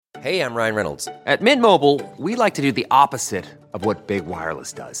Hey, I'm Ryan Reynolds. At Mint Mobile, we like to do the opposite of what Big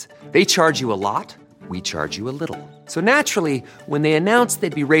Wireless does. They charge you a lot, we charge you a little. So naturally, when they announced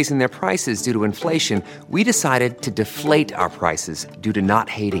they'd be raising their prices due to inflation, we decided to deflate our prices due to not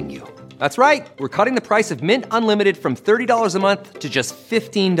hating you. That's right. We're cutting the price of Mint Unlimited from $30 a month to just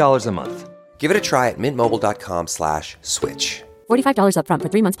 $15 a month. Give it a try at mintmobile.com/switch. $45 up front for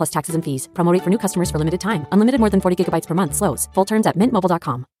 3 months plus taxes and fees. Promo rate for new customers for limited time. Unlimited more than 40 gigabytes per month slows. Full terms at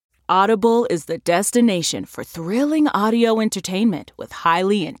mintmobile.com. Audible is the destination for thrilling audio entertainment with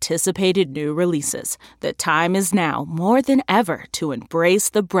highly anticipated new releases. The time is now more than ever to embrace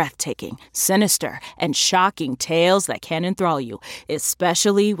the breathtaking, sinister, and shocking tales that can enthrall you,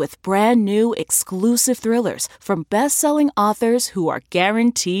 especially with brand new exclusive thrillers from best-selling authors who are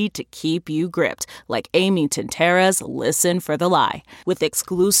guaranteed to keep you gripped, like Amy Tintera's Listen for the Lie. With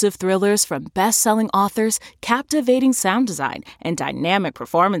exclusive thrillers from best-selling authors, captivating sound design, and dynamic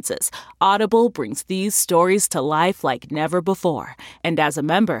performances, Audible brings these stories to life like never before. And as a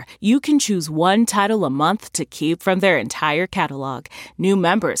member, you can choose one title a month to keep from their entire catalog. New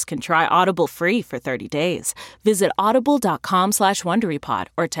members can try Audible free for 30 days. Visit audible.com/WonderyPod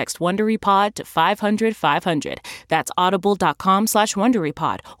or text WonderyPod to 500-500. That's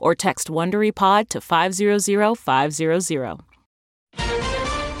audible.com/WonderyPod or text WonderyPod to 500-500.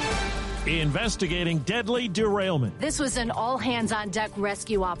 Investigating deadly derailment. This was an all-hands-on-deck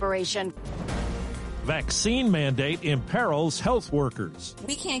rescue operation. Vaccine mandate imperils health workers.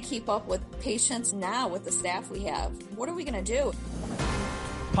 We can't keep up with patients now with the staff we have. What are we going to do?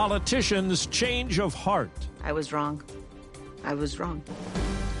 Politicians' change of heart. I was wrong.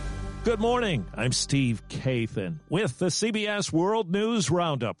 Good morning. I'm Steve Kathan with the CBS World News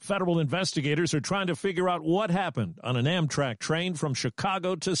Roundup. Federal investigators are trying to figure out what happened on an Amtrak train from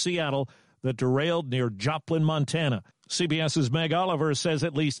Chicago to Seattle that derailed near Joplin, Montana. CBS's Meg Oliver says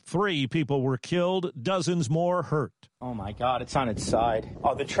at least 3 people were killed, dozens more hurt. Oh, my God, it's on its side.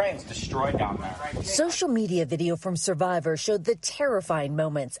 Oh, the train's destroyed down there. Social media video from survivors showed the terrifying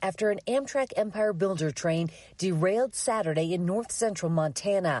moments after an Amtrak Empire Builder train derailed Saturday in north-central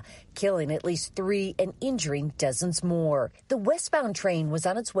Montana, killing at least 3 and injuring dozens more. The westbound train was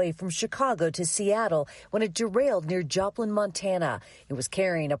on its way from Chicago to Seattle when it derailed near Joplin, Montana. It was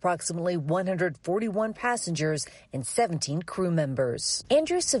carrying approximately 141 passengers and 17 crew members.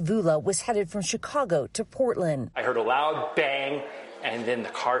 Andrew Savula was headed from Chicago to Portland. I heard a loud bang, and then the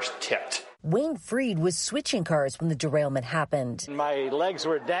car tipped. Wayne Freed was switching cars when the derailment happened. My legs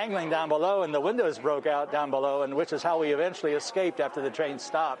were dangling down below, and the windows broke out down below, and which is how we eventually escaped after the train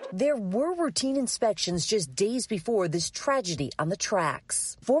stopped. There were routine inspections just days before this tragedy on the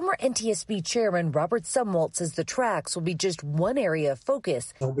tracks. Former NTSB Chairman Robert Sumwalt says the tracks will be just one area of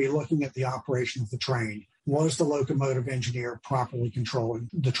focus. They'll be looking at the operation of the train. Was the locomotive engineer properly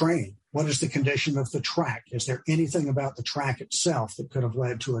controlling the train? What is the condition of the track? Is there anything about the track itself that could have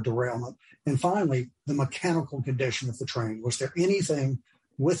led to a derailment? And finally, the mechanical condition of the train. Was there anything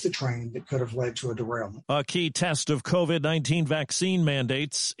with the train that could have led to a derailment? A key test of COVID-19 vaccine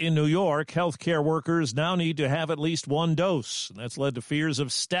mandates. In New York, healthcare workers now need to have at least 1 dose. That's led to fears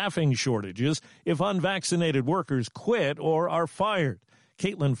of staffing shortages if unvaccinated workers quit or are fired.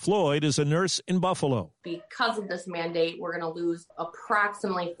 Caitlin Floyd is a nurse in Buffalo. Because of this mandate, we're going to lose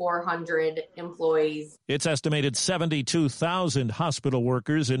approximately 400 employees. It's estimated 72,000 hospital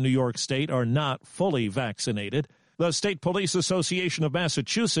workers in New York State are not fully vaccinated. The State Police Association of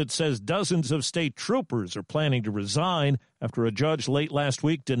Massachusetts says dozens of state troopers are planning to resign after a judge late last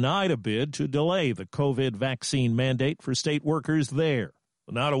week denied a bid to delay the COVID vaccine mandate for state workers there.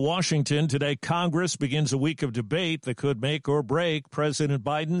 Now to Washington. Today, Congress begins a week of debate that could make or break President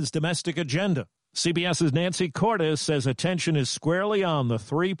Biden's domestic agenda. CBS's Nancy Cordes says attention is squarely on the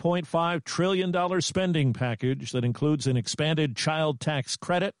 $3.5 trillion spending package that includes an expanded child tax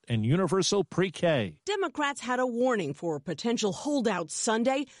credit and universal pre-K. Democrats had a warning for a potential holdout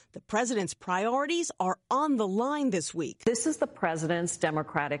Sunday. The president's priorities are on the line this week. This is the president's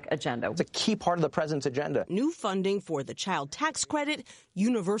Democratic agenda. It's a key part of the president's agenda. New funding for the child tax credit,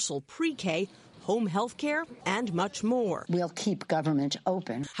 universal pre-K, home health care, and much more. We'll keep government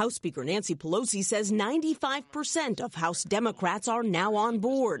open. House Speaker Nancy Pelosi says 95% of House Democrats are now on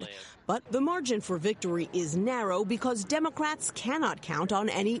board. But the margin for victory is narrow because Democrats cannot count on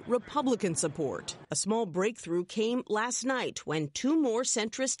any Republican support. A small breakthrough came last night when 2 more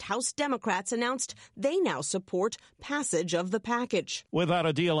centrist House Democrats announced they now support passage of the package. Without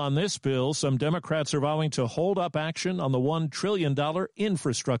a deal on this bill, some Democrats are vowing to hold up action on the $1 trillion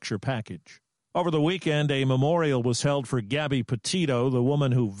infrastructure package. Over the weekend, a memorial was held for Gabby Petito, the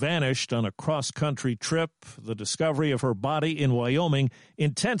woman who vanished on a cross-country trip. The discovery of her body in Wyoming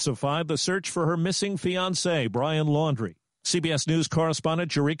intensified the search for her missing fiancé, Brian Laundrie. CBS News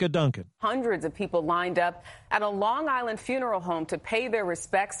correspondent Jerika Duncan. Hundreds of people lined up at a Long Island funeral home to pay their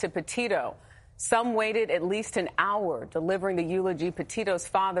respects to Petito. Some waited at least an hour. Delivering the eulogy, Petito's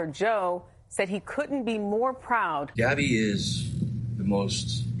father, Joe, said he couldn't be more proud. Gabby is the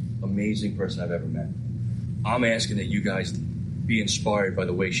most amazing person I've ever met. I'm asking that you guys be inspired by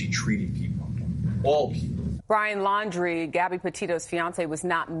the way she treated people, all people. Brian Laundrie, Gabby Petito's fiance, was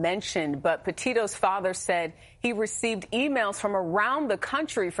not mentioned, but Petito's father said he received emails from around the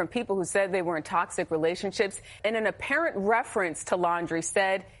country from people who said they were in toxic relationships. And an apparent reference to Laundrie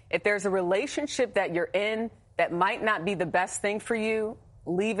said, if there's a relationship that you're in that might not be the best thing for you,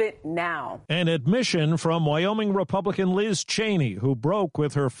 leave it now. An admission from Wyoming Republican Liz Cheney, who broke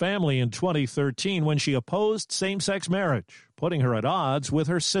with her family in 2013 when she opposed same-sex marriage, putting her at odds with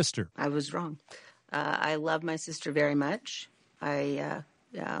her sister. I was wrong. I love my sister very much. I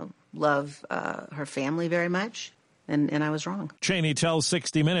love her family very much, and I was wrong. Cheney tells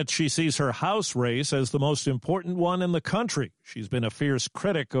 60 Minutes she sees her House race as the most important one in the country. She's been a fierce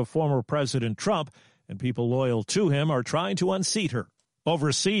critic of former President Trump, and people loyal to him are trying to unseat her.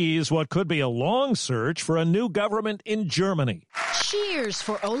 Overseas, what could be a long search for a new government in Germany. Cheers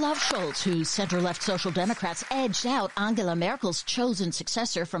for Olaf Scholz, whose center-left Social Democrats edged out Angela Merkel's chosen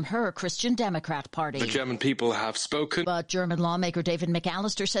successor from her Christian Democrat party. The German people have spoken. But German lawmaker David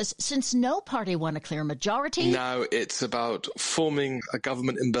McAllister says since no party won a clear majority... Now it's about forming a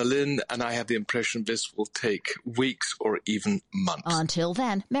government in Berlin, and I have the impression this will take weeks or even months. Until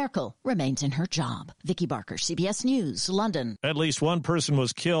then, Merkel remains in her job. Vicky Barker, CBS News, London. At least one person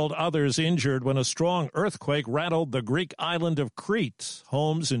was killed, others injured when a strong earthquake rattled the Greek island of Crete.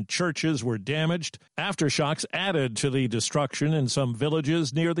 Homes and churches were damaged. Aftershocks added to the destruction in some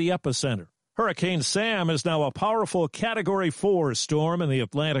villages near the epicenter. Hurricane Sam is now a powerful Category 4 storm in the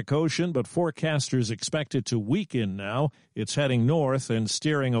Atlantic Ocean, but forecasters expect it to weaken now. It's heading north and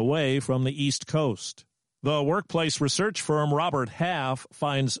steering away from the East Coast. The workplace research firm Robert Half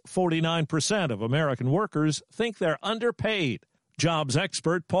finds 49% of American workers think they're underpaid. Jobs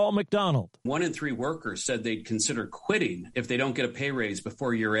expert Paul McDonald. 1 in 3 workers said they'd consider quitting if they don't get a pay raise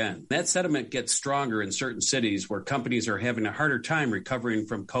before year end. That sentiment gets stronger in certain cities where companies are having a harder time recovering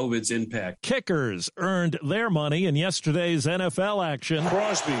from COVID's impact. Kickers earned their money in yesterday's NFL action.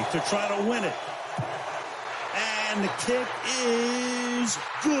 Crosby to try to win it. And the kick is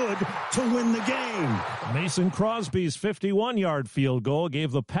good to win the game. Mason Crosby's 51-yard field goal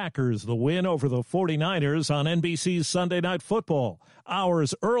gave the Packers the win over the 49ers on NBC's Sunday Night Football.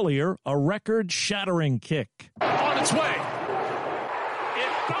 Hours earlier, a record-shattering kick. On its way.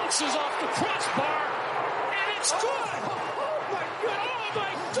 It bounces off the crossbar, and it's good. Oh, my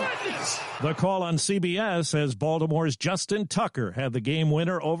goodness. The call on CBS as Baltimore's Justin Tucker had the game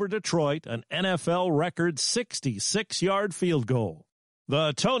winner over Detroit, an NFL record 66-yard field goal.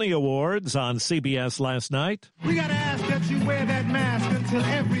 The Tony Awards on CBS last night. We gotta ask that you wear that mask until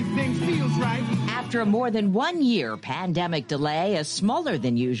everything feels right. After a more than 1 year pandemic delay, a smaller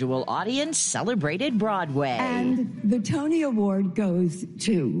than usual audience celebrated Broadway. And the Tony Award goes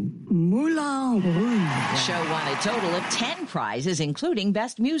to Moulin Rouge. The show won a total of 10 prizes, including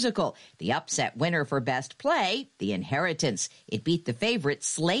Best Musical. The upset winner for Best Play, The Inheritance. It beat the favorite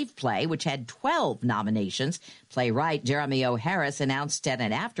Slave Play, which had 12 nominations. Playwright Jeremy O. Harris announced at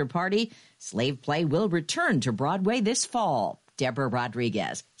an after-party, Slave Play will return to Broadway this fall. Deborah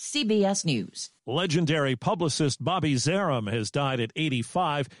Rodriguez, CBS News. Legendary publicist Bobby Zarum has died at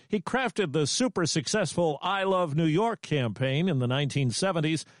 85. He crafted the super-successful I Love New York campaign in the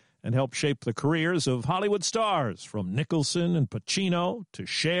 1970s and helped shape the careers of Hollywood stars, from Nicholson and Pacino to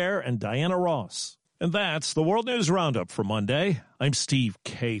Cher and Diana Ross. And that's the World News Roundup for Monday. I'm Steve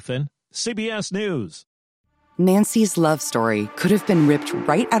Kathan, CBS News. Nancy's love story could have been ripped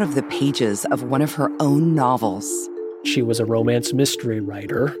right out of the pages of one of her own novels. She was a romance mystery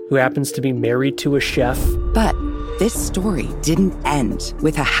writer who happens to be married to a chef. But this story didn't end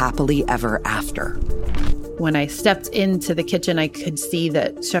with a happily ever after. When I stepped into the kitchen, I could see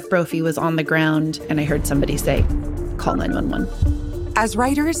that Chef Brophy was on the ground, and I heard somebody say, "Call 911." As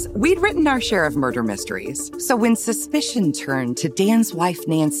writers, we'd written our share of murder mysteries. So when suspicion turned to Dan's wife,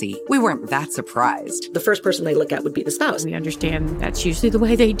 Nancy, we weren't that surprised. The first person they look at would be the spouse. We understand that's usually the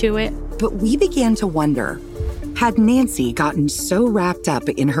way they do it. But we began to wonder, had Nancy gotten so wrapped up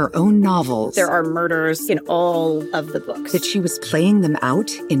in her own novels... There are murders in all of the books. ...that she was playing them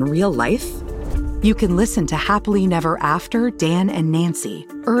out in real life? You can listen to Happily Never After, Dan and Nancy,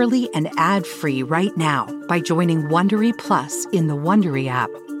 early and ad-free right now by joining Wondery Plus in the Wondery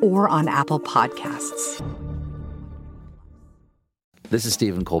app or on Apple Podcasts. This is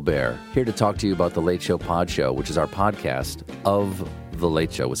Stephen Colbert, here to talk to you about The Late Show Pod Show, which is our podcast of The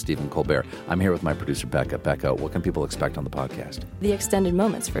Late Show with Stephen Colbert. I'm here with my producer, Becca. Becca, what can people expect on the podcast? The extended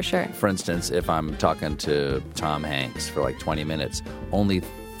moments, for sure. For instance, if I'm talking to Tom Hanks for like 20 minutes, only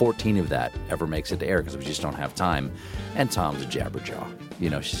 14 of that ever makes it to air because we just don't have time. And Tom's a jabberjaw.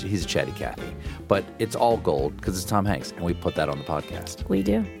 You know, he's a chatty Cathy. But it's all gold because it's Tom Hanks, and we put that on the podcast. We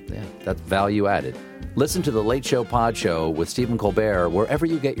do. Yeah, that's value added. Listen to The Late Show Pod Show with Stephen Colbert wherever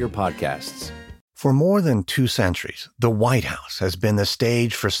you get your podcasts. For more than 2 centuries, the White House has been the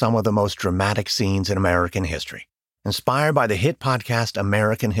stage for some of the most dramatic scenes in American history. Inspired by the hit podcast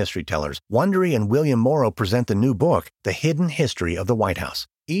American History Tellers, Wondery and William Morrow present the new book, The Hidden History of the White House.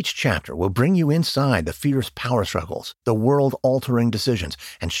 Each chapter will bring you inside the fierce power struggles, the world-altering decisions,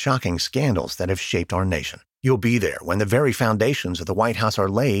 and shocking scandals that have shaped our nation. You'll be there when the very foundations of the White House are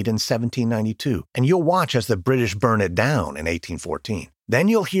laid in 1792, and you'll watch as the British burn it down in 1814. Then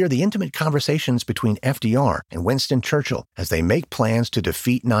you'll hear the intimate conversations between FDR and Winston Churchill as they make plans to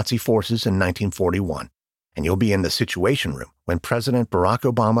defeat Nazi forces in 1941. And you'll be in the Situation Room when President Barack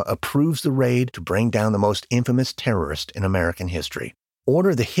Obama approves the raid to bring down the most infamous terrorist in American history.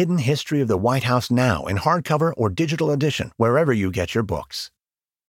 Order The Hidden History of the White House now in hardcover or digital edition, wherever you get your books.